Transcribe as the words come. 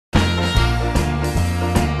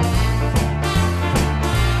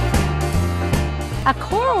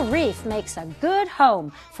coral reef makes a good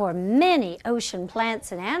home for many ocean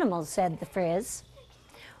plants and animals, said the Frizz.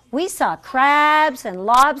 We saw crabs and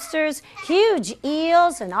lobsters, huge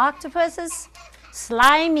eels and octopuses,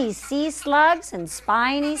 slimy sea slugs and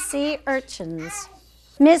spiny sea urchins.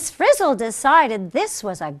 Miss Frizzle decided this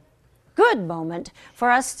was a good moment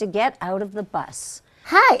for us to get out of the bus.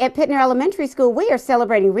 Hi, at Pitner Elementary School, we are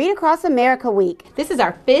celebrating Read Across America Week. This is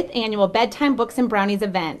our 5th annual Bedtime Books and Brownies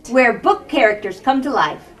event, where book characters come to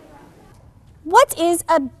life. What is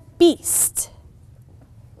a beast?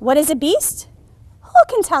 What is a beast? Who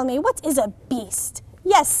can tell me what is a beast?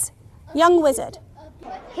 Yes, young wizard.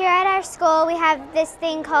 Here at our school, we have this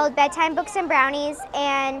thing called Bedtime Books and Brownies,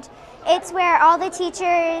 and it's where all the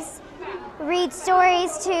teachers read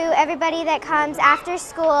stories to everybody that comes after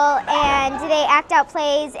school, and they act out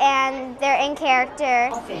plays, and they're in character,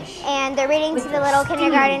 and they're reading to the little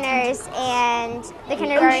kindergarteners, and the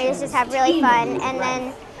kindergarteners just have really fun. And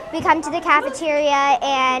then we come to the cafeteria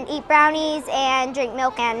and eat brownies and drink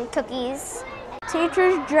milk and cookies.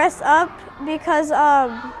 Teachers dress up because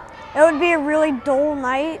it would be a really dull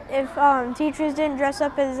night if teachers didn't dress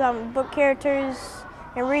up as book characters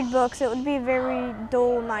and read books. It would be a very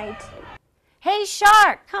dull night. Hey,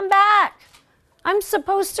 Shark, come back. I'm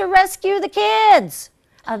supposed to rescue the kids.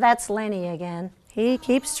 Oh, that's Lenny again. He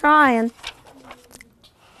keeps trying.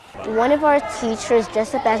 One of our teachers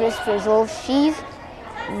dressed up as Miss Frizzle. She's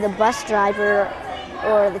the bus driver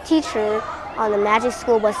or the teacher on the Magic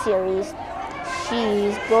School Bus series.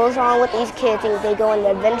 She goes on with these kids and they go on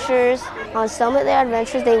adventures. On some of their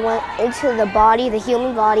adventures, they went into the body, the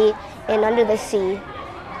human body, and under the sea.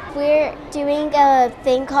 We're doing a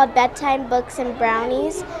thing called Bedtime Books and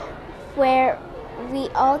Brownies, where we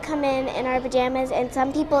all come in our pajamas, and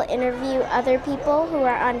some people interview other people who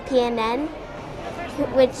are on PNN,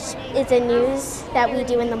 which is a news that we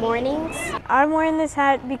do in the mornings. I'm wearing this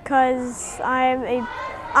hat because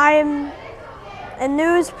I'm a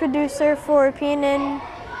news producer for PNN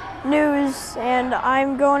News, and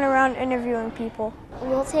I'm going around interviewing people.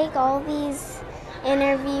 We'll take all these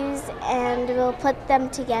interviews and we'll put them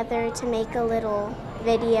together to make a little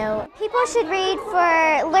video. People should read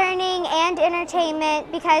for learning and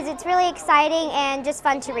entertainment because it's really exciting and just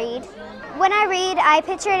fun to read. When I read, I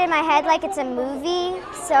picture it in my head like it's a movie,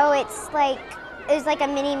 so there's like a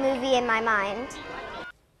mini movie in my mind.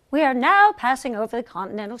 We are now passing over the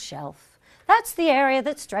continental shelf. That's the area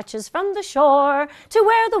that stretches from the shore to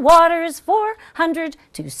where the water is 400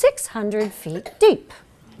 to 600 feet deep.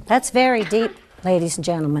 That's very deep, ladies and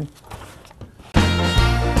gentlemen.